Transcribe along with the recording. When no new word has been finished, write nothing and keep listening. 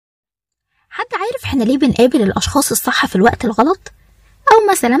حد عارف احنا ليه بنقابل الأشخاص الصح في الوقت الغلط؟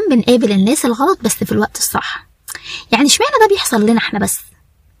 أو مثلا بنقابل الناس الغلط بس في الوقت الصح؟ يعني اشمعنى ده بيحصل لنا احنا بس؟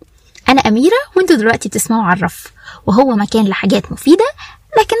 أنا أميرة وانتوا دلوقتي بتسمعوا عرف، وهو مكان لحاجات مفيدة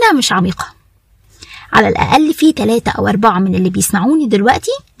لكنها مش عميقة. على الأقل في 3 أو 4 من اللي بيسمعوني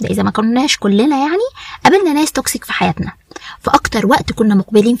دلوقتي، ده إذا ما كناش كلنا يعني، قابلنا ناس توكسيك في حياتنا في أكتر وقت كنا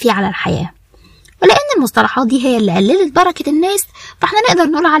مقبلين فيه على الحياة. ولأن المصطلحات دي هي اللي قللت بركة الناس، فاحنا نقدر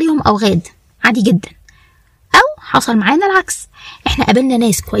نقول عليهم أوغاد عادي جدا. أو حصل معانا العكس، احنا قابلنا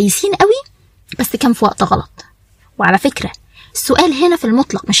ناس كويسين قوي بس كان في وقت غلط. وعلى فكرة السؤال هنا في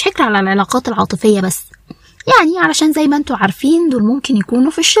المطلق مش حكر على العلاقات العاطفية بس، يعني علشان زي ما انتوا عارفين دول ممكن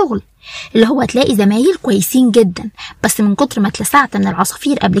يكونوا في الشغل، اللي هو تلاقي زمايل كويسين جدا بس من كتر ما اتلسعت من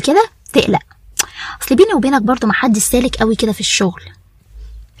العصافير قبل كده تقلق، اصل بيني وبينك برضو محدش سالك قوي كده في الشغل.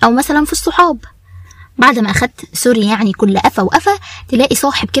 او مثلا في الصحاب، بعد ما اخدت سوري يعني كل قفا وقفا تلاقي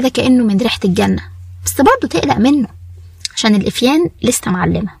صاحب كده كأنه من ريحة الجنة، بس برضو تقلق منه عشان الإفيان لسه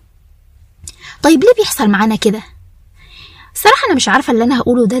معلمة. طيب ليه بيحصل معانا كده؟ صراحة أنا مش عارفة اللي أنا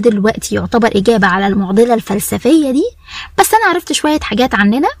هقوله ده دلوقتي يعتبر إجابة على المعضلة الفلسفية دي، بس أنا عرفت شوية حاجات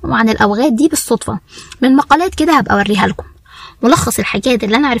عننا وعن الأوغاد دي بالصدفة من مقالات كده هبقى أوريها لكم. ملخص الحاجات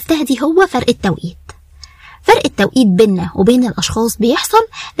اللي أنا عرفتها دي هو فرق التوقيت. فرق التوقيت بيننا وبين الأشخاص بيحصل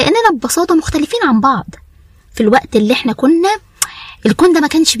لأننا ببساطة مختلفين عن بعض. في الوقت اللي احنا كنا الكون ده ما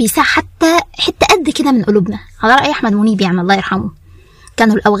كانش بيساع حتى حتة قد كده من قلوبنا، على رأي أحمد منيب يعني الله يرحمه.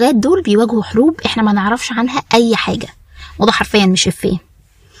 كانوا الأوغاد دول بيواجهوا حروب احنا ما نعرفش عنها أي حاجة، وده حرفيا مش إفيه.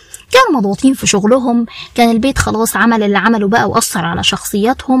 كانوا مضغوطين في شغلهم، كان البيت خلاص عمل اللي عمله بقى وأثر على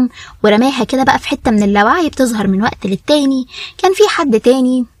شخصياتهم ورماها كده بقى في حتة من اللاوعي بتظهر من وقت للتاني. كان في حد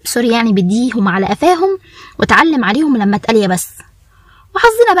تاني سوري يعني بديهم على قفاهم وتعلم عليهم لما اتقال بس.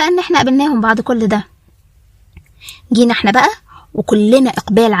 وحظنا بقى ان احنا قابلناهم بعد كل ده. جينا احنا بقى وكلنا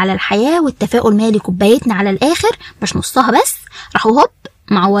اقبال على الحياة والتفاؤل مالي كوبايتنا على الاخر مش نصها بس، راحوا هوب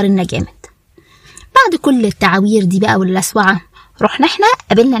معورنا جامد. بعد كل التعاوير دي بقى واللسوعة رحنا احنا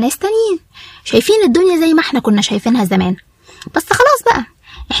قابلنا ناس تانيين شايفين الدنيا زي ما احنا كنا شايفينها زمان، بس خلاص بقى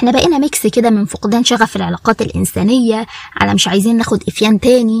احنا بقينا ميكس كده من فقدان شغف العلاقات الإنسانية على مش عايزين ناخد إفيان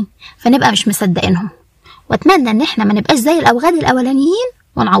تاني، فنبقى مش مصدقينهم. واتمنى ان احنا ما نبقاش زي الأوغاد الأولانيين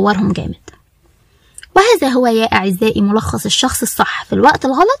ونعورهم جامد. وهذا هو يا أعزائي ملخص الشخص الصح في الوقت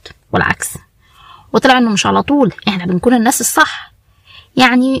الغلط والعكس. وطلع انه مش على طول احنا بنكون الناس الصح،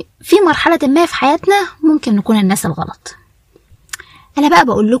 يعني في مرحلة ما في حياتنا ممكن نكون الناس الغلط. أنا بقى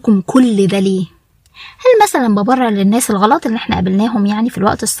بقول لكم كل ده ليه؟ هل مثلا ببرر للناس الغلط اللي احنا قابلناهم يعني في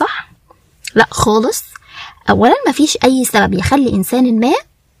الوقت الصح؟ لا خالص. أولا مفيش أي سبب يخلي إنسان ما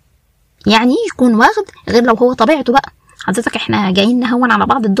يعني يكون واخد غير لو هو طبيعته بقى. حضرتك احنا جايين نهون على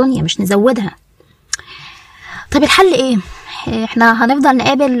بعض الدنيا مش نزودها. طب الحل ايه؟ احنا هنفضل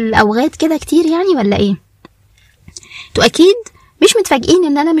نقابل أوغاد كده كتير يعني ولا ايه؟ تو أكيد مش متفاجئين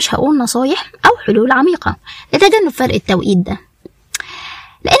ان انا مش هقول نصايح او حلول عميقة لتجنب فرق التوقيت ده،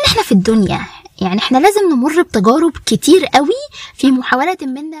 لان احنا في الدنيا يعني احنا لازم نمر بتجارب كتير قوي في محاولة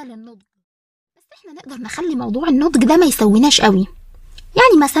منا للنضج، بس احنا نقدر نخلي موضوع النضج ده ما يسويناش قوي.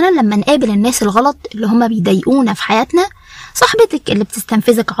 يعني مثلا لما نقابل الناس الغلط اللي هما بيضايقونا في حياتنا، صاحبتك اللي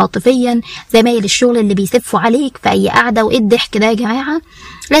بتستنفذك عاطفيا، زمايل الشغل اللي بيسفوا عليك في اي قعدة، وايه الضحك ده يا جماعة،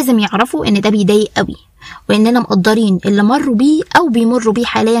 لازم يعرفوا ان ده بيضايق قوي واننا مقدرين اللي مروا بيه او بيمروا بيه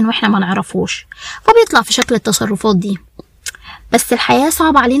حاليا واحنا ما نعرفوش، فبيطلع في شكل التصرفات دي. بس الحياة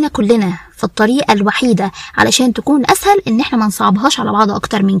صعبة علينا كلنا، فالطريقة الوحيدة علشان تكون اسهل ان احنا ما نصعبهاش على بعض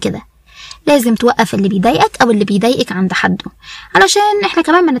اكتر من كده. لازم توقف اللي بيضايقك او اللي بيضايقك عند حده علشان احنا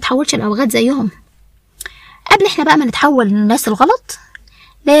كمان ما نتحولش الاوغاد زيهم. قبل احنا بقى ما نتحول للناس الغلط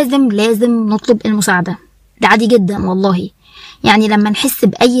لازم نطلب المساعدة. ده عادي جدا والله. يعني لما نحس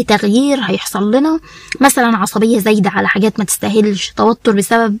بأي تغيير هيحصل لنا، مثلا عصبية زايدة على حاجات ما تستاهلش، توتر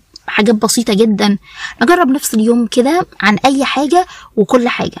بسبب حاجات بسيطة جدا، نجرب نفصل يوم كده عن أي حاجة وكل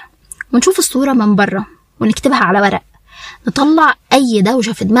حاجة ونشوف الصورة من بره ونكتبها على ورق، نطلع أي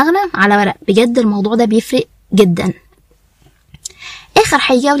دوشة في دماغنا على ورق. بجد الموضوع ده بيفرق جدا. آخر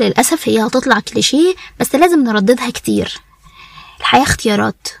حاجة وللأسف هي هتطلع كليشيه بس لازم نرددها كتير، الحياة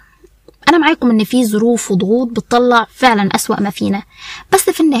اختيارات. أنا معاكم إن في ظروف وضغوط بتطلع فعلا أسوأ ما فينا، بس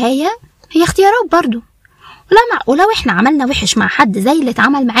في النهاية هي اختيارات برضو. ولو احنا عملنا وحش مع حد زي اللي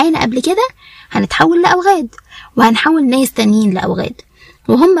اتعمل معانا قبل كده هنتحول لأوغاد، وهنحول ناس تانيين لأوغاد،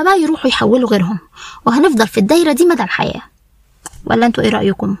 وهم بقى يروحوا يحولوا غيرهم، وهنفضل في الدايرة دي مدى الحياة. ولا انتوا ايه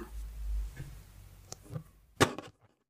رأيكم؟